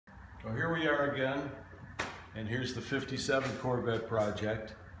Well, here we are again, and here's the 57 Corvette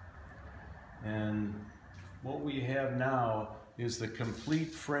project. And what we have now is the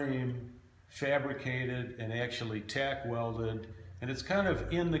complete frame fabricated and actually tack welded, and it's kind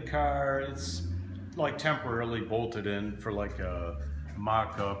of in the car. It's like temporarily bolted in for like a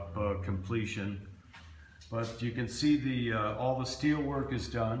mock-up completion. But you can see the all the steel work is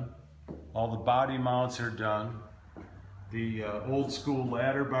done, all the body mounts are done. The old school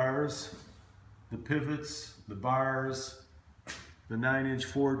ladder bars, the pivots, the bars, the 9-inch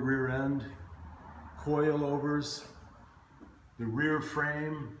Ford rear end, coilovers, the rear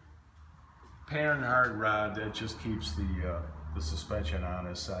frame, panhard rod that just keeps the suspension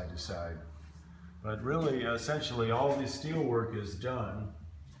honest side to side. But really, essentially, all the steel work is done.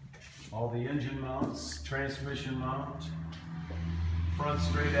 All the engine mounts, transmission mount, front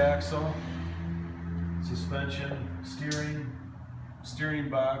straight axle, suspension, steering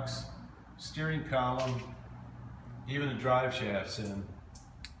box, steering column, even the drive shaft's in.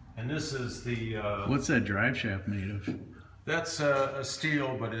 And this is the... what's that drive shaft made of? That's a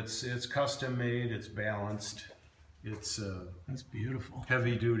steel, but it's custom made, it's balanced. It's that's beautiful.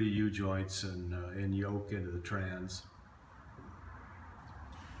 Heavy duty U-joints and yoke into the trans.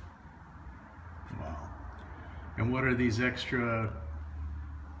 Wow. And what are these extra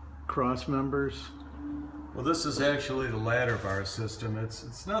cross members? Well, this is actually the ladder bar system.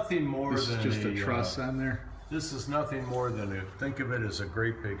 It's nothing more than just a truss on there? This is nothing more than think of it as a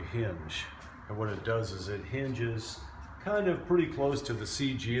great big hinge. And what it does is it hinges kind of pretty close to the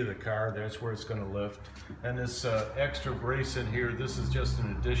CG of the car. That's where it's going to lift. And this extra brace in here, this is just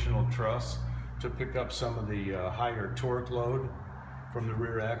an additional truss to pick up some of the higher torque load from the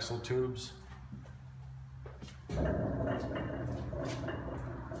rear axle tubes.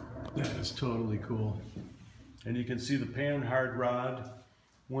 That is totally cool. And you can see the panhard rod.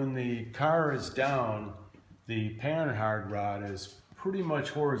 When the car is down, the panhard rod is pretty much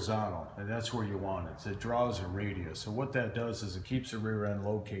horizontal, and that's where you want it. So it draws a radius. So what that does is it keeps the rear end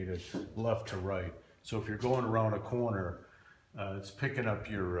located left to right. So if you're going around a corner, it's picking up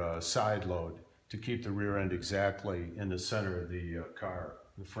your side load to keep the rear end exactly in the center of the car,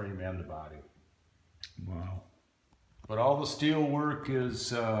 the frame and the body. Wow. But all the steel work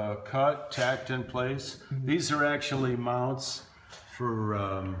is cut, tacked in place. These are actually mounts for,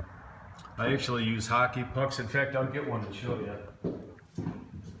 I actually use hockey pucks. In fact, I'll get one to show you.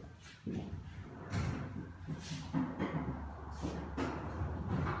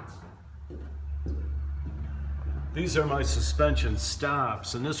 These are my suspension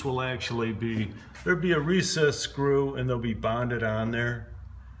stops, and this will actually be, there'll be a recessed screw and they'll be bonded on there.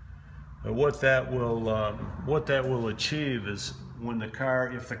 What that will achieve is when the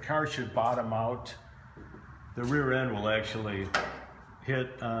car, if the car should bottom out, the rear end will actually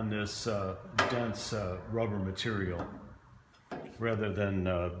hit on this dense rubber material rather than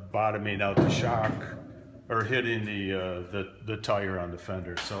bottoming out the shock or hitting the tire on the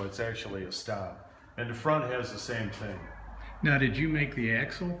fender. So it's actually a stop. And the front has the same thing. Now, did you make the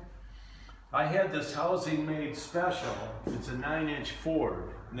axle? I had this housing made special. It's a 9-inch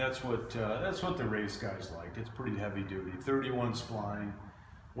Ford, and that's what the race guys liked. It's pretty heavy duty, 31 spline.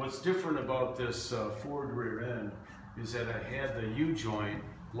 What's different about this Ford rear end is that I had the U-joint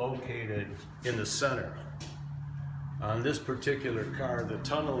located in the center. On this particular car, the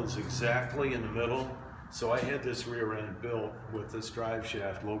tunnel is exactly in the middle, so I had this rear end built with this drive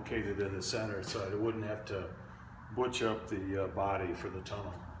shaft located in the center, so I wouldn't have to butch up the body for the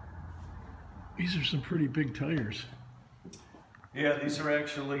tunnel. These are some pretty big tires. Yeah, these are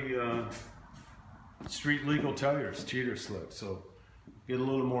actually street legal tires, cheater slick, so get a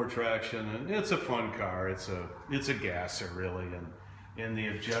little more traction, and it's a fun car. It's a gasser really, and the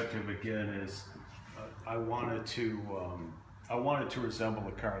objective again is I wanted to resemble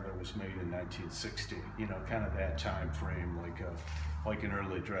a car that was made in 1960. You know, kind of that time frame, like an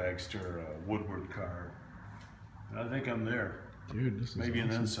early dragster, Woodward car. And I think I'm there. Dude, this is maybe awesome.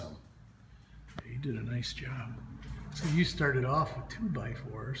 And then some. You did a nice job. So you started off with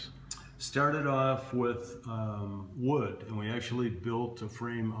 2x4s. Started off with wood, and we actually built a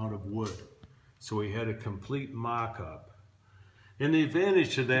frame out of wood. So we had a complete mock-up. And the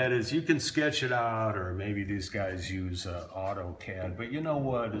advantage to that is you can sketch it out, or maybe these guys use AutoCAD, but you know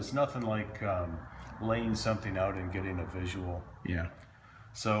what? It's nothing like laying something out and getting a visual. Yeah.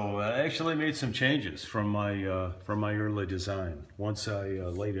 So I actually made some changes from my early design. Once I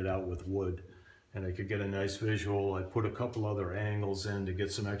laid it out with wood, and I could get a nice visual, I put a couple other angles in to get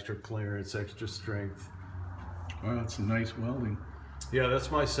some extra clearance, extra strength. Wow, that's some nice welding. Yeah,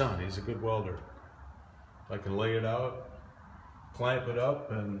 that's my son. He's a good welder. I can lay it out, clamp it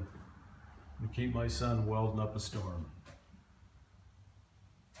up, and to keep my son welding up a storm.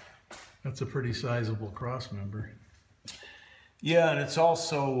 That's a pretty sizable cross member. Yeah, and it's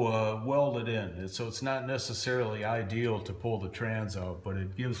also welded in, so it's not necessarily ideal to pull the trans out, but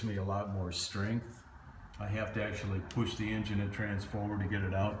it gives me a lot more strength. I have to actually push the engine and transformer to get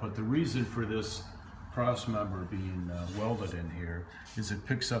it out, but the reason for this cross member being welded in here is it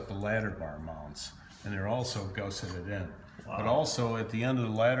picks up the ladder bar mounts, and they're also gusseted in. Wow. But also at the end of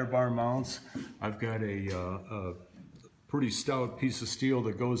the ladder bar mounts, I've got a pretty stout piece of steel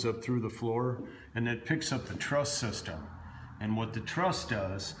that goes up through the floor, and it picks up the truss system. And what the truss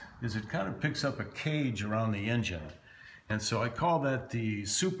does is it kind of picks up a cage around the engine. And so I call that the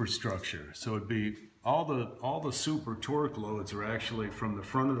superstructure. So it'd be all the super torque loads are actually from the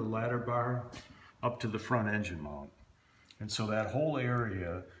front of the ladder bar up to the front engine mount. And so that whole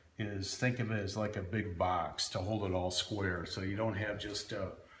area is, think of it as like a big box to hold it all square. So you don't have just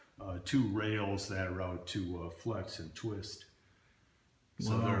two rails that are out to flex and twist.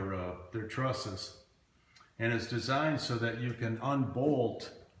 So wow. They're trusses. And it's designed so that you can unbolt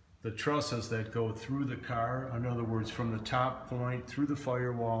the trusses that go through the car. In other words, from the top point through the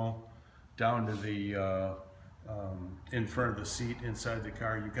firewall down to the in front of the seat inside the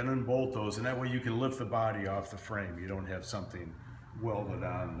car. You can unbolt those, and that way you can lift the body off the frame. You don't have something welded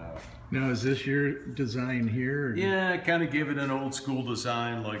on. Now, is this your design here? Or? Yeah, I kind of give it an old school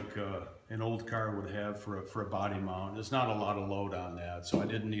design like an old car would have for a body mount. There's not a lot of load on that, so I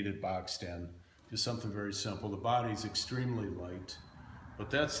didn't need it boxed in. Just something very simple. The body's extremely light, but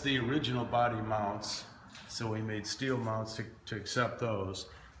that's the original body mounts. So we made steel mounts to accept those.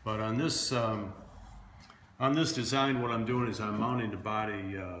 But on this design, what I'm doing is I'm mounting the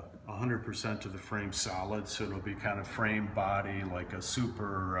body 100% to the frame solid, so it'll be kind of frame body, like a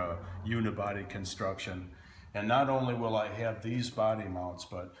super unibody construction. And not only will I have these body mounts,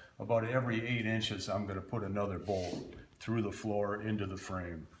 but about every 8 inches, I'm going to put another bolt through the floor into the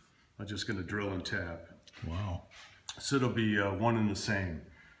frame. I'm just going to drill and tap. Wow. So it'll be one and the same.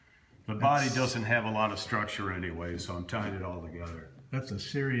 The body doesn't have a lot of structure anyway, so I'm tying it all together. That's a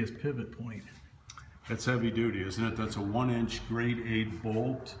serious pivot point. That's heavy duty, isn't it? That's a 1-inch grade 8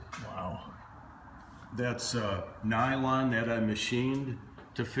 bolt. Wow. That's nylon that I machined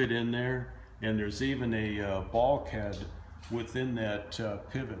to fit in there. And there's even a bulkhead within that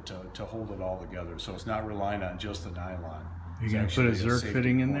pivot to hold it all together. So it's not relying on just the nylon. You gonna put a Zerk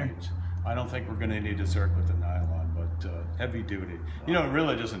fitting in there? I don't think we're gonna need a Zerk with the nylon, but heavy duty. You know, it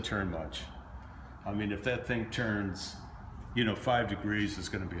really doesn't turn much. I mean, if that thing turns, 5 degrees, it's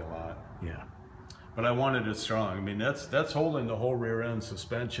gonna be a lot. Yeah. But I wanted it strong. I mean, that's holding the whole rear end.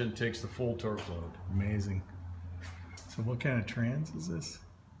 Suspension takes the full torque load. Amazing. So what kind of trans is this?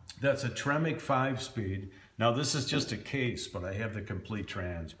 That's a Tremec 5-speed. Now this is just a case, but I have the complete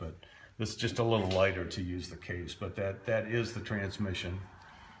trans, but it's just a little lighter to use the case, but that is the transmission.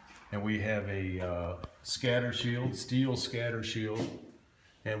 And we have a scatter shield, steel scatter shield,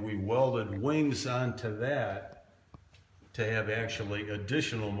 and we welded wings onto that to have actually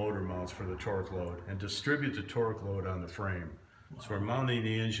additional motor mounts for the torque load and distribute the torque load on the frame. Wow. So we're mounting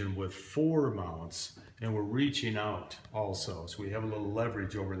the engine with 4 mounts, and we're reaching out also. So we have a little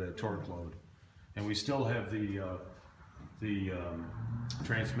leverage over that torque load. And we still have the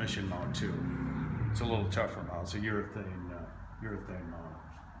transmission mount too. It's a little tougher mount, it's a urethane mount.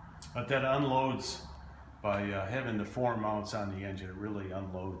 But that unloads, by having the 4 mounts on the engine, it really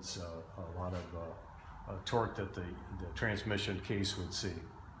unloads a lot of torque that the transmission case would see.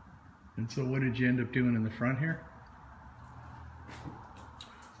 And so what did you end up doing in the front here?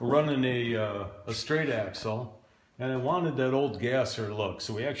 We're running a straight axle, and I wanted that old Gasser look,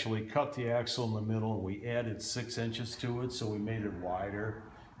 so we actually cut the axle in the middle and we added 6 inches to it, so we made it wider.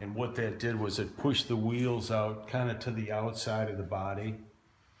 And what that did was it pushed the wheels out kind of to the outside of the body.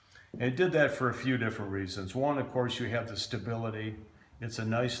 And it did that for a few different reasons. One, of course, you have the stability. It's a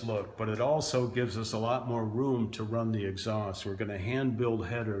nice look, but it also gives us a lot more room to run the exhaust. We're going to hand build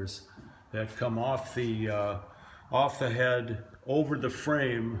headers that come off the head over the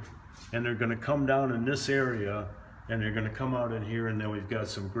frame, and they're going to come down in this area, and they're going to come out in here, and then we've got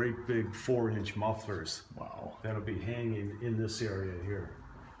some great big 4-inch mufflers. Wow. That'll be hanging in this area here.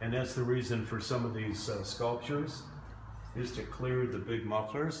 And that's the reason for some of these sculptures, is to clear the big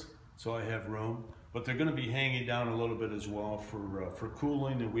mufflers, so I have room. But they're going to be hanging down a little bit as well for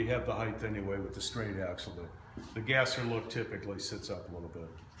cooling, and we have the height anyway with the straight axle. The Gasser look typically sits up a little bit.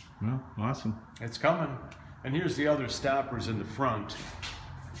 Well, awesome. It's coming. And here's the other stoppers in the front.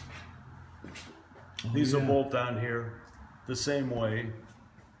 These will bolt on here the same way.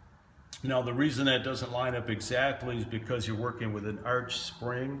 Now the reason that doesn't line up exactly is because you're working with an arch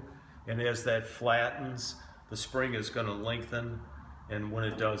spring, And as that flattens, the spring is going to lengthen, and when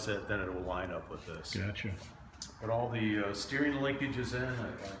it does that, then it will line up with this. Gotcha. Put all the steering linkages in.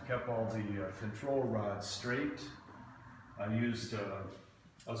 I kept all the control rods straight. I used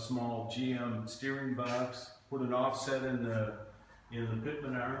a small GM steering box. Put an offset in the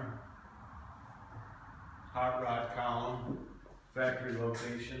pitman arm. Hot rod column. Factory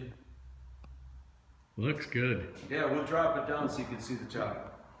location. Looks good. Yeah, we'll drop it down so you can see the top.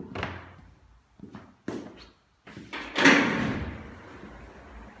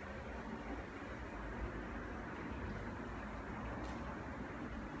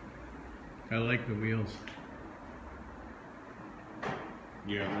 I like the wheels.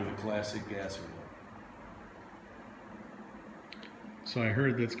 Yeah, they're the classic Gasser look. So I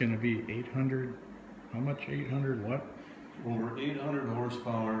heard that's going to be 800. How much? 800 what? Over 800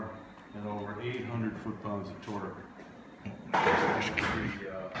 horsepower and over 800 foot-pounds of torque.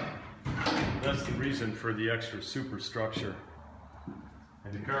 That's the reason for the extra superstructure.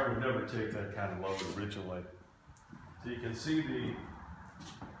 And the car would never take that kind of load originally. So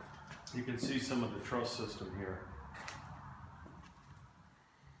you can see some of the truss system here.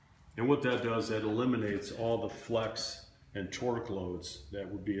 And what that does, that eliminates all the flex and torque loads that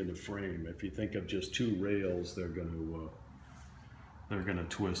would be in the frame. If you think of just two rails, they're going to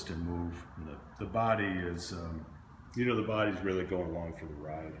twist and move. And the body is, the body's really going along for the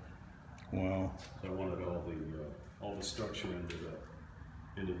ride. Wow. So I wanted all the structure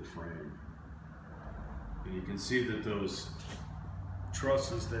into the frame. And you can see that those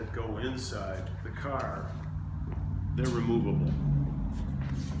trusses that go inside the car, they're removable.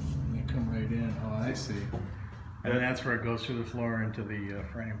 They come right in. Oh, I see. And that's where it goes through the floor into the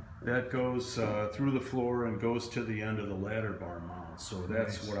frame. That goes through the floor and goes to the end of the ladder bar mount. So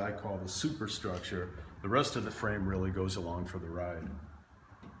that's what I call the superstructure. The rest of the frame really goes along for the ride.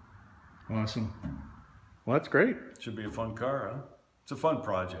 Awesome. Well, that's great. Should be a fun car, huh? It's a fun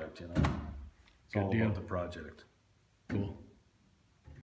project, you know. It's all about the project. Cool.